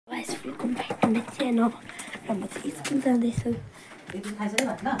welcome back to my channel. र म चाहिँ स्कुल जाँदैछु.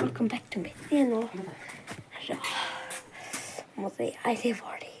 Welcome back to my channel. र म चाहिँ अहिले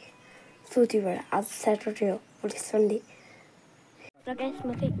भरे सुटीबाट आज स्याटरडे हो, भोलि सन्डे. र गाइस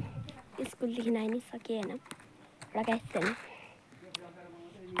म चाहिँ स्कुलदेखि आइ नै सकेँ होइन. र गाइस चाहिँ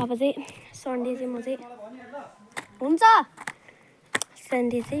अब चाहिँ सन्डे चाहिँ म चाहिँ हुन्छ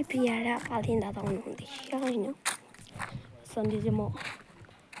सन्डे चाहिँ प्रिया र पाल्थिन दादा आउनुहुँदैछ होइन. सन्डे चाहिँ म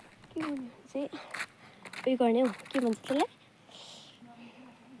के गर्नु चाहिँ उयो गर्ने हौ, के भन्छ त्यसलाई,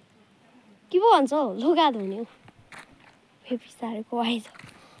 के पो भन्छ हौ, लुगा धुने हौ. बिस्तारैको आइज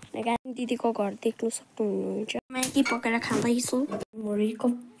दिदीको घर देख्नु सक्नुहुन्छ. म्यागी पकाएर खाँदैछु. मुरीको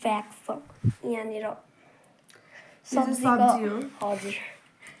फ्याक छ यहाँनिर. सब्जी हो. हजुर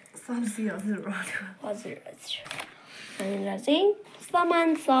सब्जी हजुर हजुर हजुर. यहाँनिर चाहिँ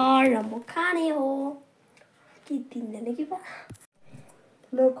सामान छ र म खाने हो. के दिँदैन कि बा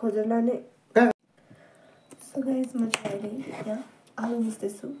ल खोजेर लाने. सो गाइस म चाहिँ अहिले यहाँ आलु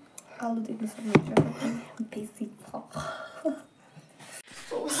मुस्दैछु. आलु देख्न सक्नुहुन्छ बेसी छ.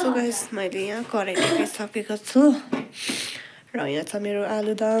 सो गाइस मैले यहाँ कराई टेकिसकेको छु र यहाँ छ मेरो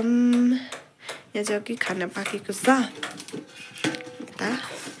आलुदम. यहाँ चाहिँ अघि खाना पाकेको छ, यता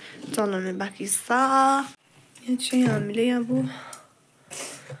चलाउनु बाँकी छ. यहाँ चाहिँ हामीले अब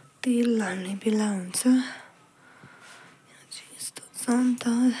तेल हाल्ने बेला हुन्छ. यहाँ चाहिँ यस्तो छ नि त.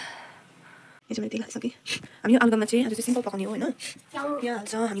 यहाँ चाहिँ मैले तेल हालिसकेँ. हामी यो आलुदममा चाहिँ आज चाहिँ सिम्पल पकाउने हो होइन. यहाँ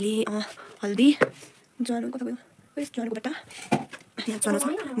हाल्छ हामीले हल्दी, ज्वानो कता गयो, ज्वानको बट्टा, यहाँ ज्वानो छ,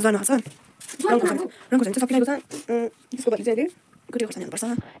 ज्वानो हाल्छ, रङ खोर्सानी चाहिँ सकिरहेको छ. त्यसको लागि चाहिँ अहिले कुटेको खोर्सानी हाल्नुपर्छ.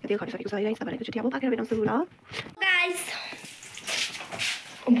 यहाँ तेल खरिसकेको छ. है तपाईँलाई एकचोटि अब पाकेर भेटाउँछु ल गाइस.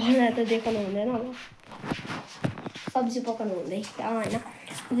 बनाएर त देखाउनु हुँदैन अब, सब्जी पकाउनु हुँदैछ होइन.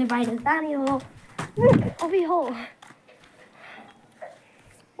 चाहिँ बाहिर जाने हो. अबि हो.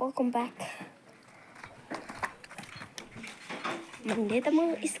 Welcome back. भन्दै त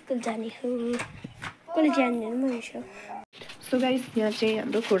म स्कुल जाने हो. कलेज जाने म हुन्छ. सो गाइस यहाँ चाहिँ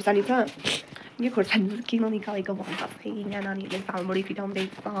हाम्रो खोर्सानी छ. यो खोर्सानी किन निकालेको भन्छ यहाँ नानीहरूले झालमुरी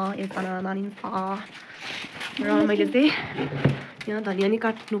फिटाउँदैछ. एकजना नानी छ र मैले चाहिँ यहाँ धनियाँ नि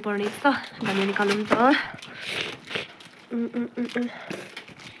काट्नु पर्ने छ. धनियाँ निकाल्नु नि त.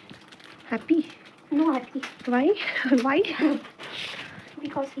 Happy no happy. Why why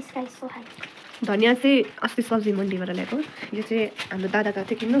because his price so high. धनियाँ चाहिँ अस्ति सब्जी मन्डीबाट ल्याएको. यो चाहिँ हाम्रो दादा गएको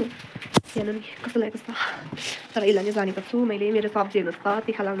थियो किन्नु. हेर्नु नि कस्तो लागेको छ. तर यसलाई चाहिँ जानेको छु मैले. मेरो सब्जी हेर्नुहोस् त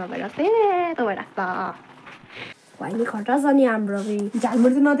तिखालाउ नभएर सेतो भइरहेको छ. भाइले खटा छ नि हाम्रो.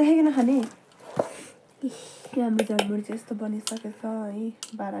 झालमुरी चाहिँ नदेखाइकन खाने. हाम्रो झालमुरी चाहिँ यस्तो बनिसकेको छ है.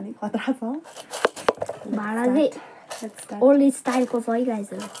 भाडा नि खतरा छ. भाडा चाहिँ ओल्ड स्टाइलको छ है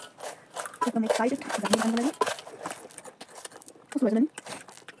गाइजहरू. एकदम एक्साइटेड झालमुरी खानको लागि. कस्तो भएछ नानी?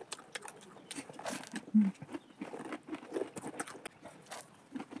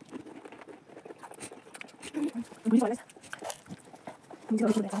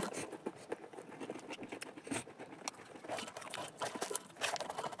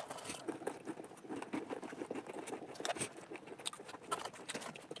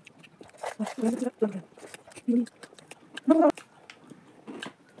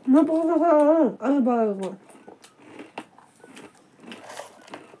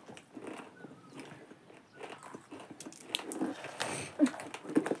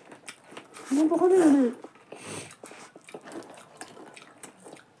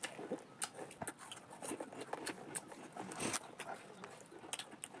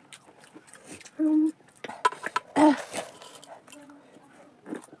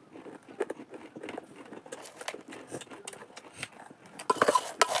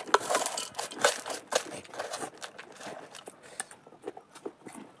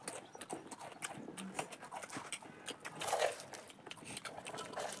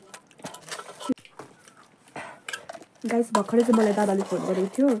 गाइस भर्खरै चाहिँ मलाई दादाले फोन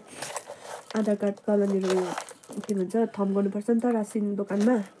गरेको थियो. आधार कार्ड तलनिर के भन्छ थम गर्नुपर्छ नि त रासिन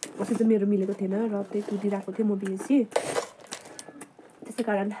दोकानमा. अस्ति चाहिँ मेरो मिलेको थिएन र त्यही कुदिरहेको थियो म बिएसी. त्यसै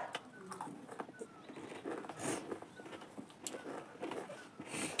कारण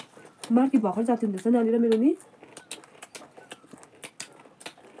मार्केट भर्खर जाति हुँदैछ नानी र मेरो नि.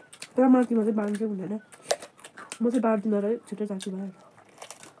 तर मार्केटमा चाहिँ बाँड चाहिँ हुँदैन. म चाहिँ बाँड्दिनँ र छिटो जान्छु भएर.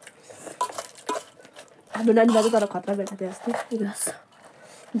 हाम्रो नानीलाई चाहिँ तर खतरा भेट्छ थियो जस्तो.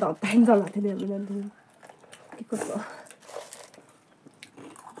 धप्पाइन चलाएको थियो नि हाम्रो नानी. के कस्तो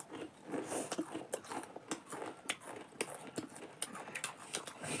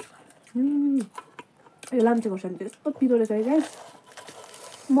यो लाम्चे खोर्सानी चाहिँ यस्तो पिरो रहेछ है गाइस.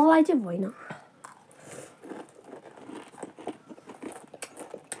 मलाई चाहिँ भएन.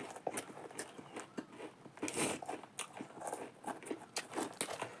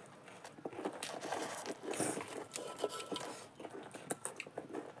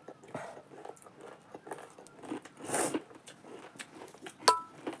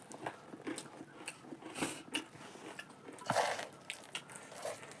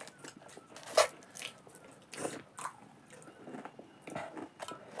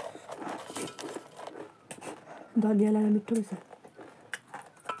 धनिया लाएर मिठो रहेछ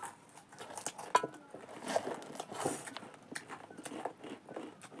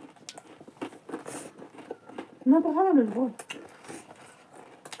न त खाना भनेको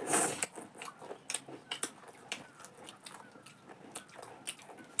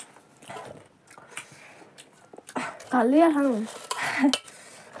खाली खानु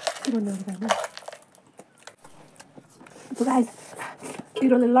गाइस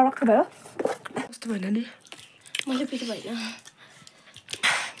पिरोले लडक्क भयो कस्तो भएन नि मैले पिरो भएन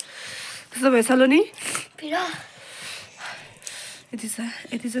कस्तो भयो सलो नि पिरो यति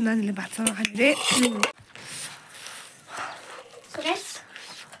छ नानीले भातसँग खाने रे सो गाइस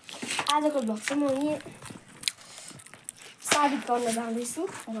आजको भ्लग चाहिँ म यही साबित गर्न जाँदैछु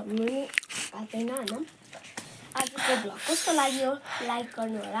भन्नु नि पाउँदैन होइन आजको भ्लग कस्तो लाग्यो लाइक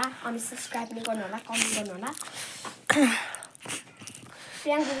गर्नु होला अनि सब्स्क्राइब पनि गर्नु होला कमेन्ट गर्नु होला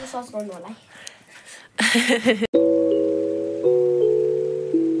प्रियङ्का सर्च गर्नु होला